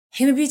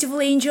Hey my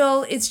beautiful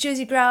angel, it's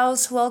Josie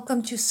Grouse.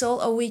 Welcome to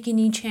Soul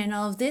Awakening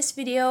channel. This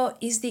video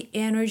is the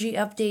energy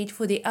update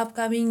for the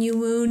upcoming new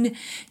moon,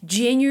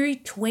 January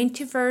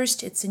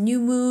 21st. It's a new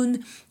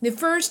moon, the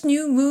first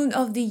new moon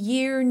of the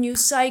year, new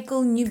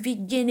cycle, new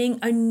beginning.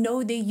 I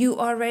know that you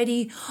are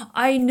ready.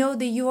 I know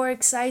that you are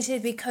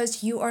excited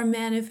because you are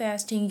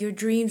manifesting. Your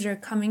dreams are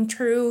coming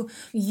true.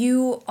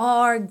 You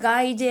are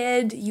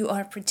guided, you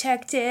are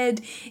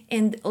protected.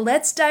 And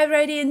let's dive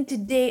right in.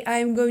 Today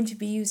I'm going to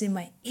be using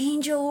my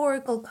angel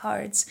oracle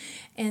cards,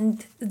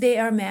 and they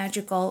are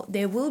magical.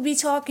 They will be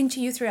talking to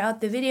you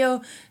throughout the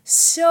video.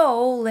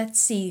 So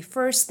let's see.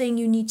 First thing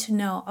you need to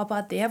know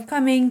about the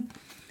upcoming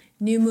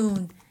new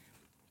moon.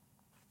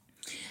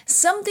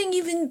 Something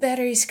even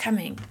better is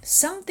coming.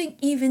 Something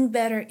even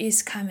better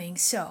is coming.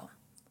 So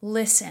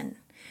listen.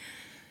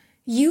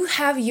 You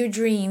have your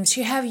dreams,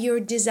 you have your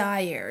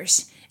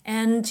desires,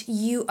 and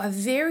you are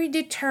very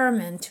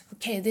determined.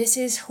 Okay, this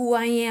is who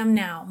I am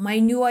now, my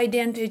new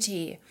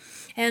identity.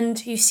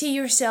 And you see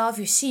yourself,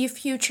 you see your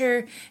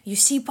future, you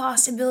see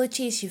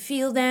possibilities, you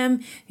feel them,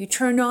 you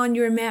turn on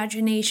your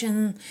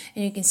imagination,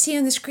 and you can see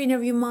on the screen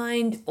of your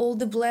mind all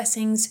the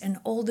blessings and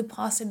all the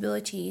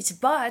possibilities.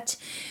 But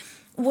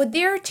what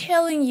they're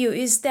telling you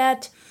is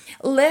that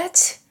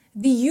let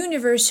the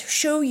universe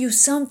show you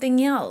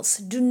something else.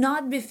 Do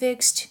not be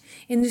fixed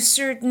in a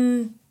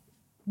certain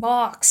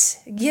box.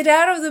 Get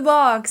out of the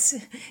box.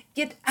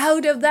 Get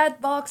out of that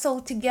box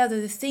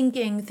altogether. Think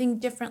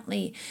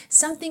differently.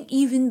 Something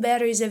even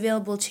better is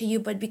available to you,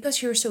 but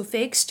because you're so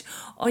fixed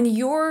on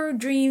your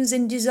dreams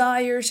and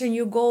desires and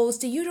your goals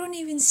that you don't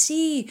even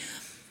see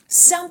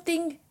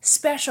something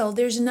special.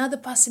 There's another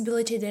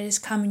possibility that is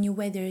coming your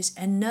way. There's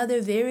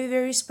another very,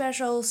 very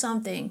special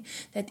something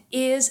that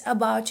is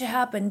about to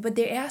happen, but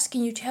they're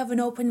asking you to have an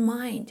open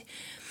mind.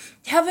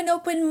 Have an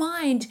open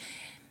mind.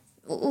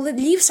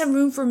 Leave some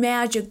room for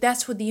magic.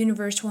 That's what the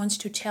universe wants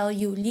to tell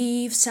you.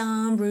 Leave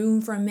some room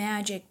for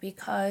magic,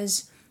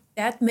 because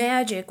that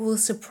magic will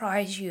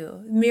surprise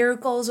you.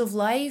 Miracles of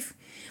life,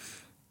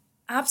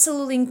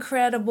 absolutely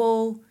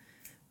incredible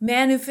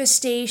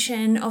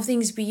manifestation of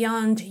things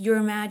beyond your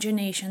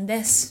imagination.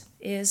 This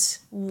is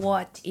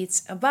what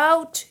it's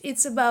about.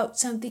 It's about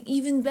something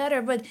even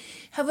better, but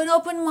have an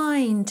open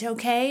mind,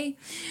 okay?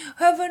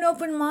 Have an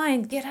open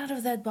mind. Get out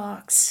of that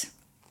box.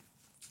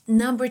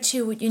 Number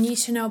two, what you need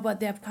to know about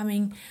the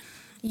upcoming,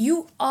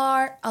 you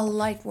are a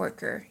light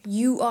worker.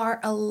 You are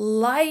a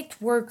light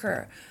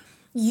worker.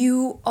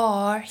 You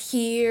are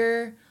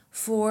here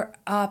for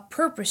a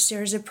purpose.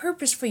 There's a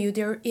purpose for you.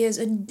 There is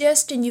a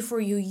destiny for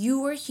you.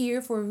 You are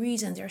here for a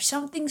reason. There's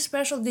something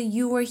special that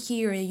you are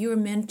here, that you're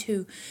meant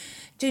to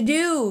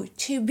do,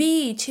 to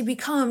be, to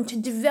become, to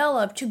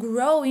develop, to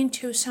grow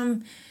into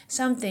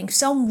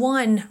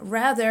someone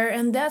rather,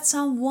 and that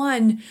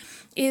someone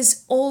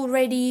is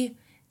already,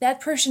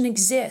 that person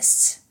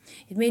exists.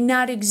 It may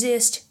not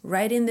exist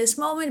right in this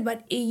moment,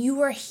 but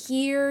you are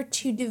here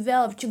to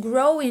develop, to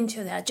grow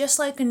into that, just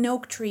like an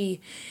oak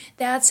tree.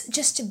 That's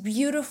just a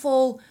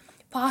beautiful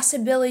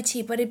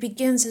possibility, but it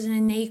begins as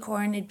an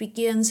acorn, it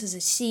begins as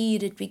a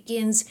seed, it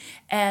begins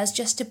as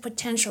just a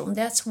potential, and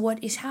that's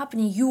what is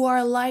happening. You are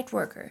a light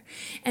worker,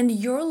 and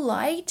your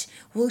light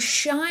will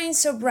shine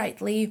so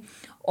brightly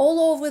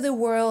all over the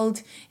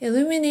world,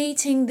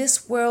 illuminating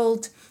this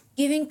world,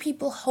 giving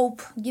people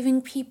hope,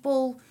 giving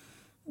people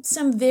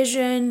some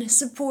vision,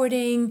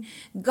 supporting,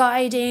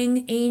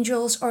 guiding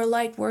angels or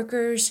light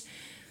workers,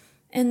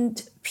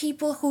 and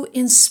people who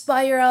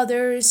inspire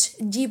others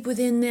deep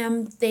within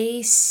them.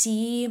 They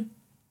see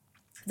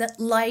that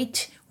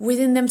light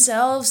within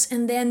themselves,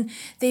 and then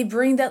they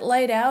bring that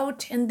light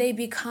out and they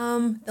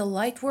become the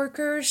light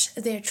workers.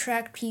 They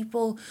attract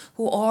people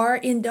who are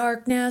in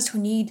darkness, who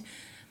need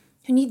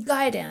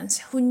guidance,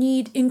 who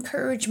need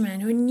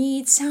encouragement, who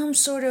need some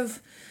sort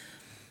of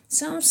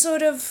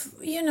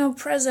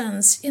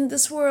presence in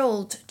this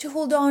world to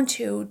hold on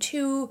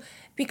to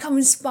become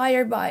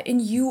inspired by. And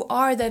you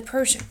are that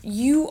person.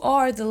 You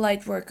are the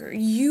light worker.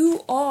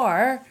 You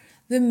are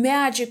the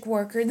magic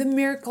worker, the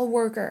miracle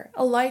worker.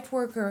 A light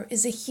worker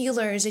is a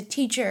healer, is a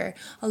teacher.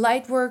 A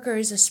light worker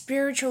is a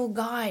spiritual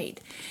guide.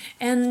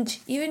 And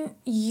even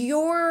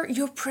your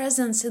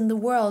presence in the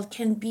world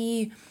can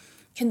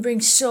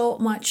bring so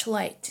much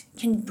light,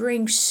 can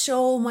bring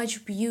so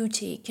much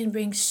beauty, can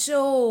bring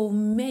so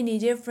many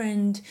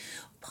different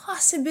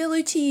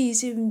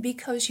possibilities, even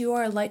because you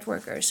are a light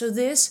worker. So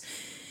this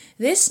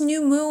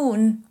new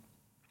moon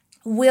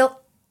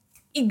will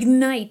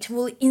ignite,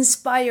 will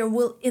inspire,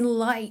 will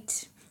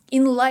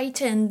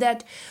enlighten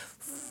that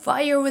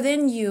fire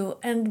within you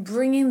and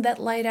bringing that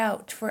light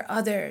out for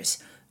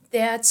others.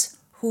 That's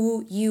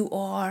who you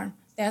are.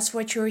 That's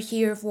what you're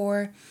here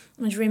for.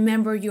 And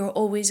remember, you're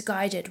always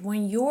guided.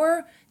 When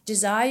your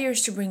desire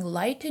is to bring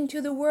light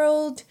into the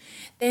world,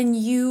 then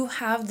you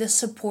have the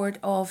support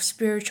of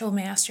spiritual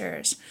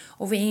masters,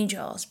 of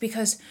angels,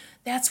 because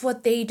that's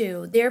what they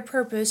do. Their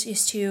purpose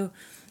is to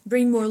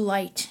bring more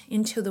light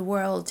into the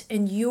world.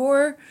 And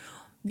you're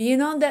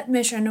being on that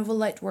mission of a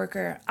light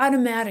worker,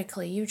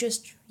 automatically,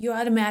 you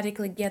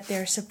automatically get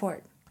their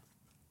support.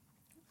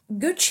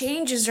 good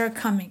changes are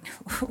coming.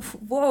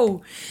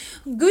 Whoa,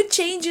 good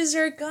changes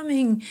are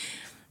coming.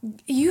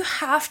 You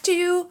have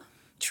to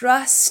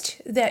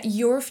trust that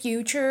your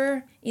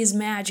future is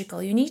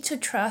magical. You need to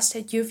trust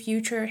that your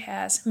future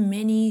has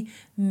many,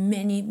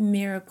 many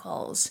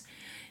miracles.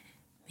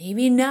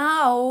 Maybe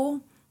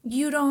now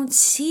you don't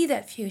see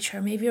that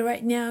future. Maybe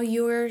right now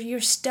you're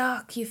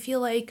stuck. You feel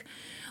like,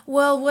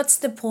 well, what's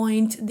the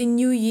point? The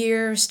new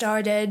year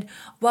started,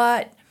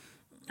 but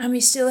I may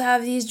still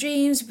have these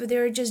dreams, but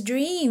they're just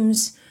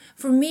dreams.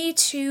 For me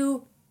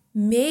to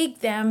make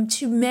them,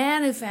 to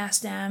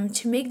manifest them,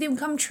 to make them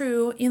come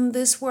true in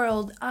this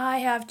world, I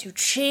have to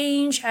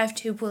change. I have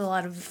to put a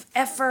lot of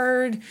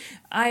effort.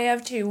 I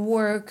have to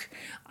work.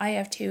 I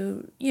have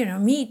to,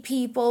 meet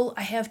people.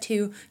 I have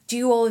to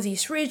do all of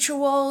these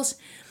rituals.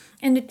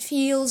 And it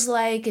feels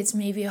like it's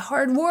maybe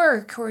hard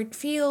work, or it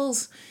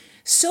feels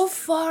so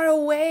far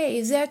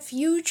away, that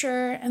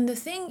future. And the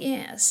thing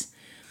is,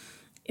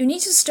 you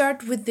need to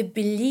start with the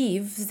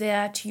belief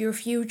that your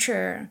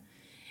future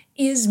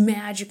is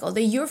magical,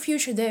 that your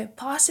future, the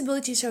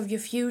possibilities of your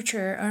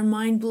future are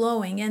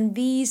mind-blowing, and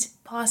these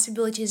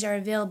possibilities are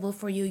available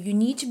for you. You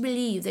need to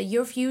believe that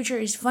your future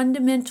is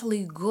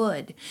fundamentally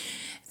good,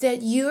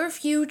 that your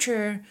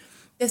future,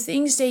 the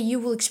things that you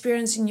will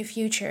experience in your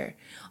future,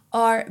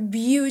 are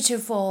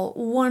beautiful,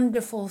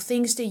 wonderful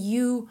things that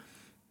you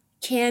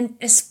can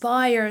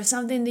aspire,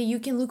 something that you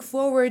can look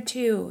forward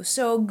to.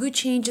 So good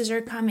changes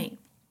are coming.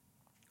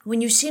 When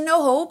you see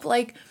no hope,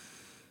 like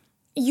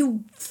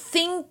you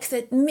think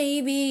that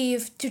maybe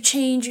if to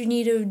change you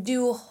need to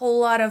do a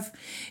whole lot of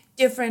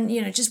different,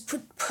 just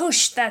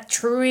push that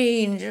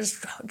train,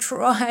 just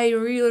try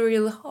really,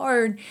 really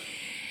hard.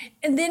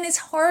 And then it's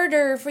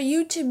harder for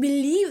you to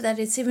believe that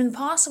it's even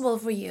possible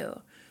for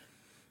you.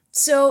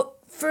 So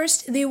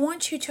first, they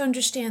want you to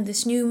understand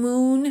this new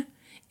moon.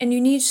 And you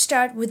need to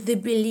start with the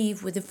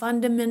belief, with the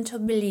fundamental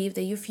belief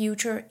that your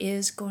future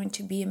is going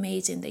to be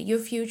amazing, that your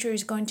future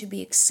is going to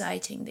be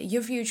exciting, that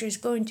your future is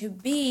going to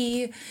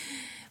be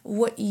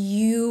what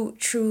you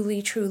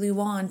truly, truly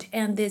want.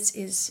 And this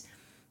is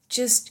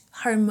just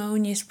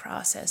harmonious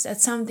process.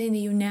 That's something that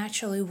you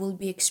naturally will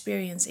be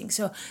experiencing.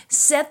 So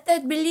set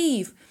that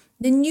belief.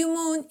 The new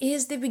moon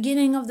is the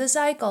beginning of the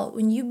cycle.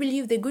 When you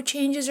believe that good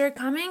changes are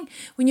coming,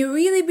 when you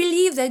really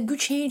believe that good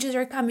changes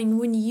are coming,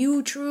 when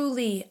you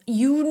truly,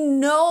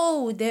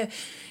 the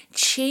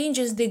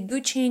changes, the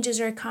good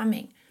changes are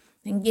coming,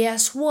 then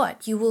guess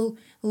what? You will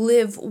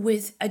live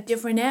with a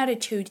different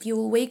attitude. You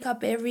will wake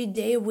up every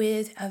day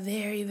with a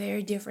very,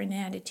 very different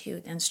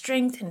attitude, and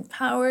strength and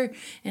power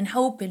and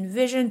hope and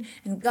vision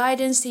and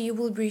guidance that you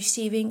will be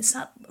receiving. It's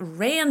not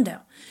random,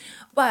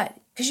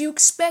 but because you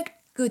expect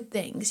good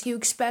things, you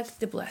expect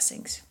the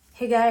blessings.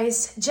 Hey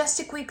guys, just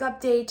a quick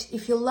update.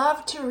 If you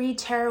love to read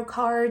tarot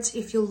cards,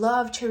 if you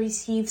love to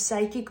receive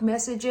psychic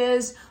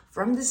messages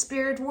from the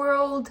spirit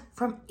world,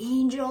 from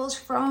angels,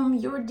 from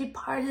your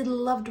departed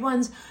loved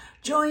ones,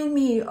 join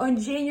me on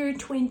January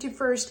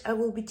 21st. I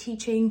will be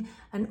teaching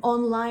an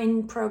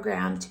online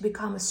program to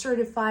become a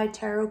certified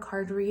tarot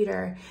card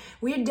reader.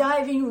 We're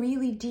diving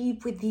really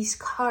deep with these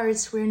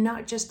cards. We're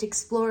not just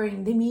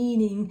exploring the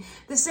meaning,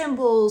 the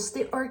symbols,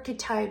 the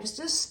archetypes,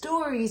 the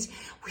stories.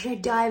 We are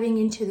diving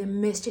into the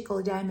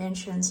mystical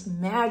dimensions,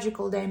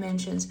 magical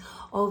dimensions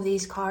of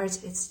these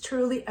cards. It's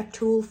truly a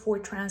tool for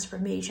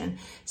transformation.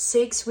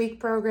 6-week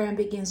program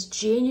begins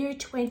January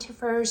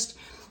 21st.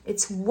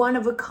 It's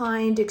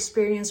one-of-a-kind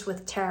experience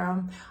with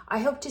tarot. I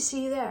hope to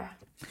see you there.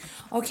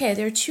 Okay,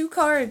 there are 2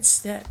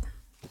 cards that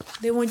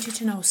they want you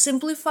to know.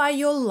 Simplify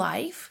Your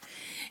Life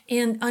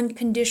and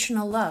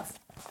Unconditional Love.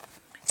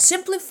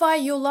 Simplify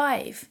Your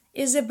Life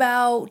is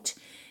about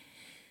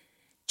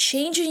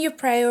changing your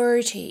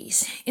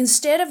priorities.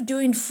 Instead of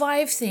doing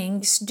 5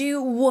 things,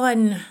 do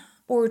 1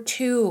 or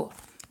 2,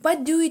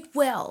 but do it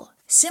well.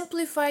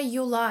 Simplify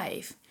your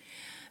life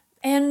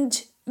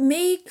and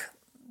make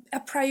a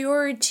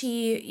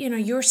priority,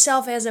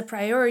 yourself as a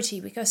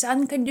priority, because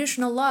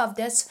unconditional love,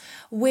 that's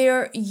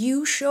where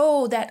you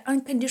show that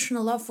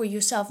unconditional love for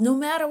yourself, no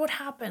matter what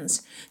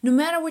happens, no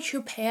matter what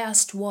your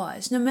past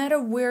was, no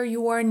matter where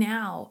you are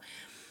now.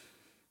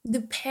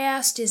 The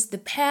past is the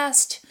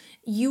past.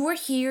 You are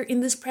here in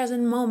this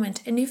present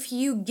moment. And if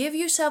you give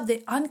yourself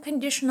the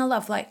unconditional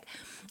love, like,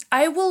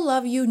 I will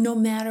love you no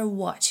matter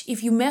what.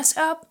 If you mess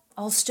up,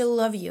 I'll still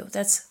love you.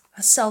 That's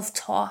a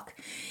self-talk.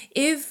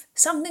 If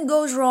something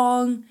goes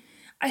wrong,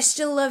 I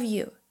still love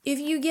you. If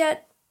you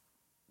get,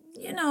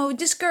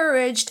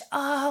 discouraged,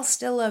 I'll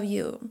still love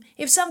you.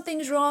 If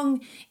something's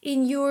wrong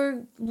in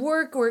your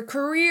work or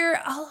career,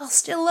 I'll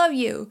still love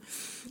you.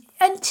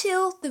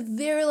 Until the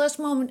very last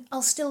moment,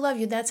 I'll still love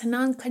you. That's an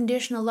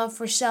unconditional love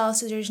for self.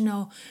 So there's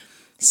no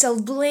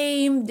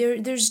self-blame.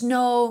 There's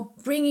no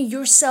bringing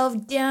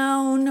yourself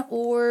down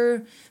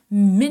or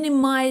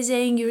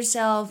minimizing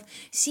yourself.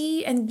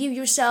 See and give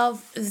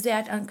yourself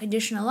that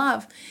unconditional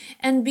love.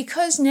 And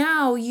because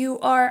now you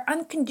are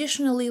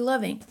unconditionally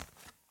loving,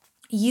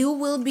 you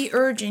will be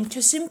urging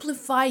to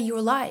simplify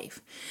your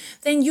life.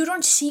 Then you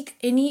don't seek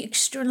any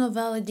external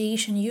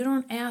validation. You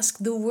don't ask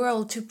the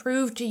world to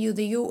prove to you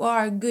that you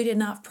are a good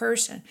enough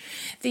person,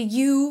 that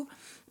you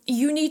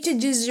need to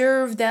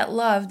deserve that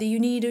love, that you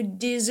need to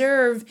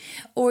deserve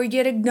or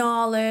get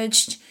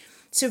acknowledged.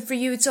 So for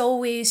you, it's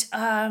always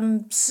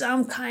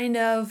some kind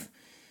of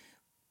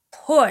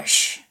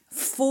push,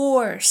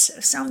 force,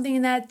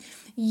 something that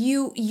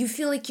you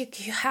feel like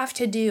you have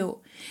to do.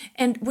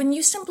 And when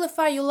you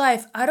simplify your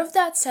life out of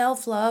that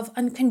self-love,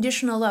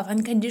 unconditional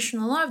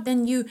love,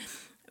 then you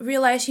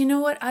realize, you know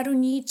what, I don't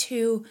need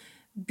to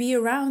be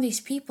around these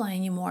people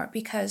anymore,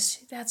 because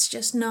that's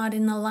just not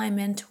in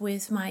alignment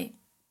with my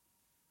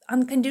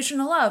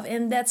unconditional love.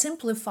 And that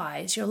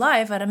simplifies your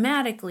life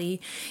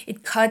automatically.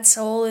 It cuts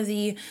all of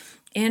the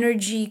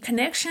energy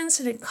connections,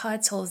 and it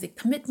cuts all of the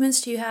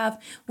commitments you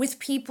have with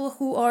people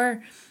who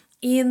are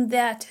in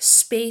that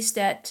space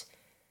that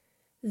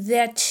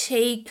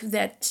take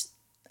that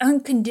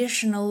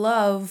unconditional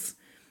love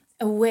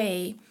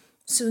away.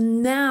 So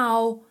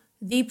now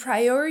the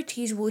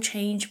priorities will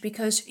change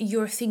because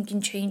your thinking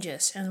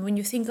changes. And when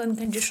you think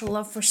unconditional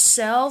love for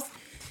self,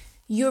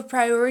 your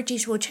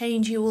priorities will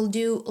change. You will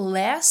do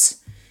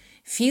less,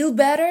 feel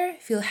better,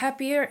 feel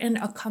happier, and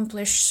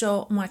accomplish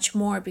so much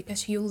more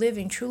because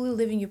you're truly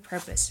living your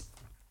purpose.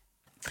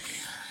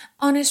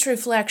 Honest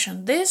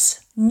reflection.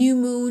 This new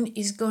moon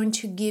is going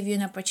to give you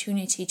an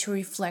opportunity to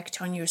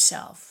reflect on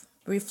yourself.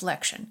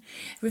 Reflection.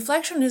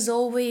 Reflection is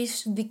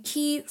always the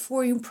key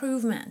for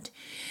improvement.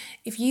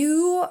 If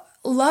you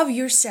love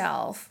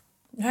yourself,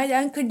 right,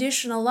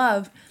 unconditional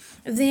love,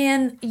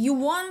 then you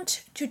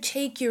want to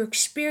take your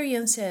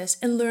experiences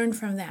and learn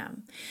from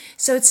them.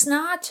 So it's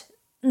no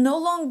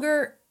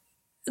longer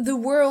the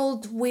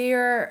world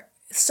where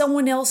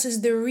someone else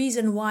is the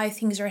reason why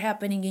things are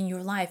happening in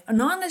your life. An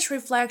honest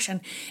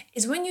reflection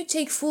is when you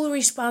take full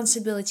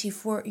responsibility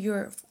for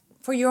your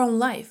own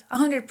life.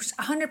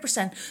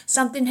 100%.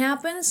 Something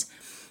happens,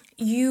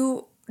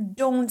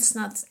 it's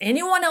not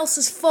anyone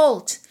else's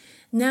fault.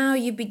 Now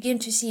you begin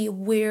to see,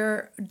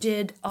 where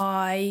did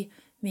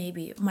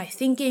maybe my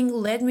thinking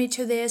led me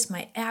to this,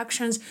 my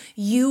actions.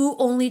 You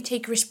only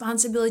take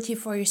responsibility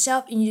for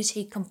yourself, and you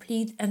take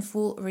complete and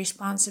full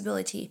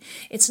responsibility.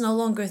 It's no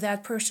longer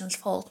that person's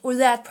fault or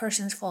that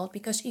person's fault,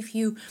 because if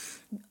you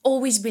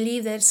always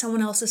believe that it's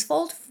someone else's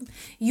fault,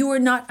 you are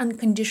not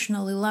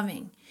unconditionally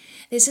loving.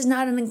 This is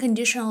not an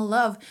unconditional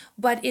love,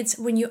 but it's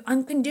when you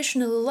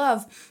unconditionally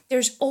love,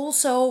 there's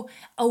also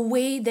a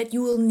way that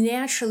you will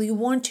naturally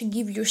want to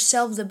give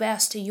yourself the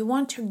best. You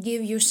want to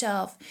give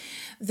yourself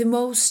the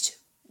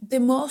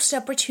most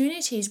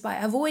opportunities by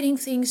avoiding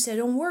things that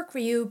don't work for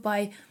you,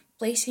 by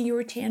placing your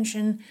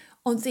attention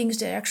on things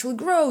that actually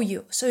grow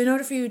you. So in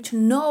order for you to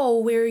know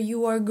where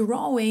you are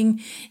growing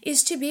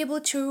is to be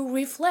able to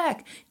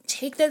reflect,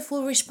 take that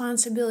full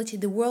responsibility.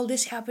 The world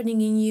is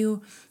happening in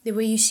you. The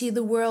way you see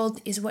the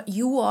world is what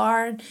you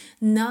are,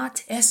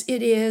 not as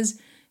it is.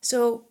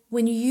 So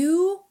when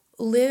you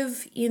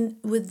live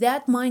with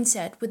that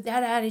mindset, with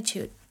that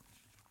attitude,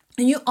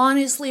 and you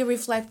honestly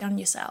reflect on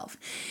yourself,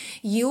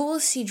 you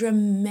will see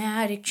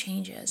dramatic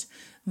changes.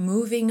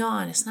 Moving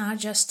on, it's not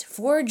just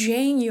for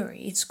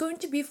January, it's going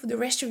to be for the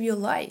rest of your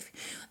life.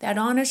 That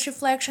honest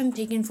reflection,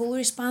 taking full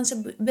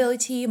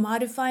responsibility,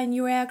 modifying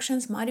your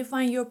actions,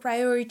 modifying your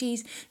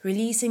priorities,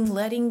 releasing,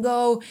 letting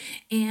go,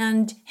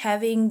 and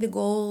having the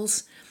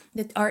goals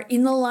that are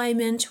in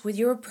alignment with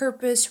your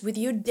purpose, with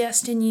your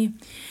destiny.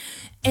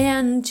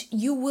 And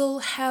you will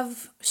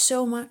have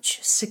so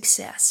much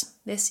success.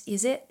 This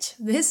is it.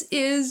 This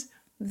is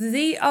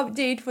the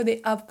update for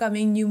the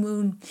upcoming new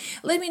moon.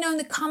 Let me know in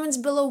the comments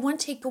below one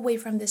takeaway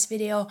from this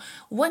video,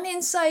 one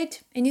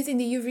insight, anything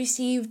that you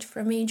received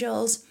from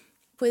angels.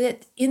 Put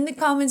it in the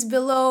comments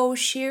below.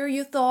 Share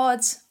your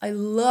thoughts. I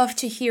love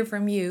to hear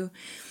from you.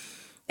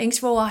 Thanks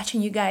for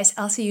watching, you guys.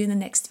 I'll see you in the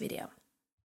next video.